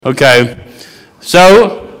Okay,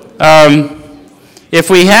 so if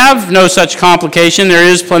we have no such complication, there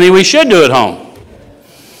is plenty we should do at home.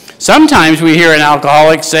 Sometimes we hear an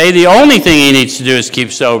alcoholic say the only thing he needs to do is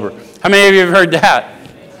keep sober. How many of you have heard that?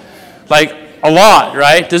 Like a lot,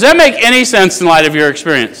 right? Does that make any sense in light of your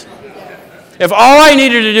experience? If all I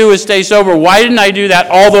needed to do was stay sober, why didn't I do that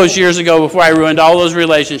all those years ago before I ruined all those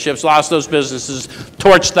relationships, lost those businesses,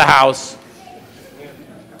 torched the house?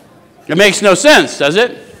 It makes no sense, does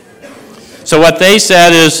it? So what they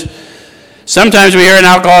said is, sometimes we hear an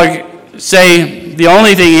alcoholic say the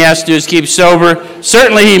only thing he has to do is keep sober.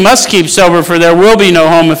 Certainly he must keep sober, for there will be no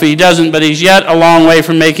home if he doesn't, but he's yet a long way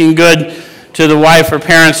from making good to the wife or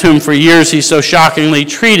parents whom for years he's so shockingly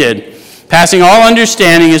treated. Passing all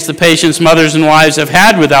understanding is the patience mothers and wives have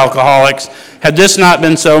had with alcoholics. Had this not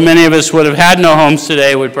been so, many of us would have had no homes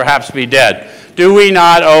today, would perhaps be dead. Do we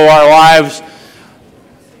not owe our lives,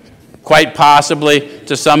 quite possibly,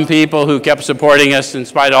 to some people who kept supporting us in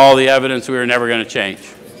spite of all the evidence we were never going to change?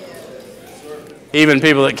 Even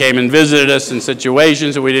people that came and visited us in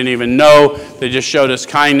situations that we didn't even know. They just showed us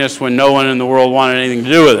kindness when no one in the world wanted anything to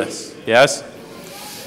do with us. Yes?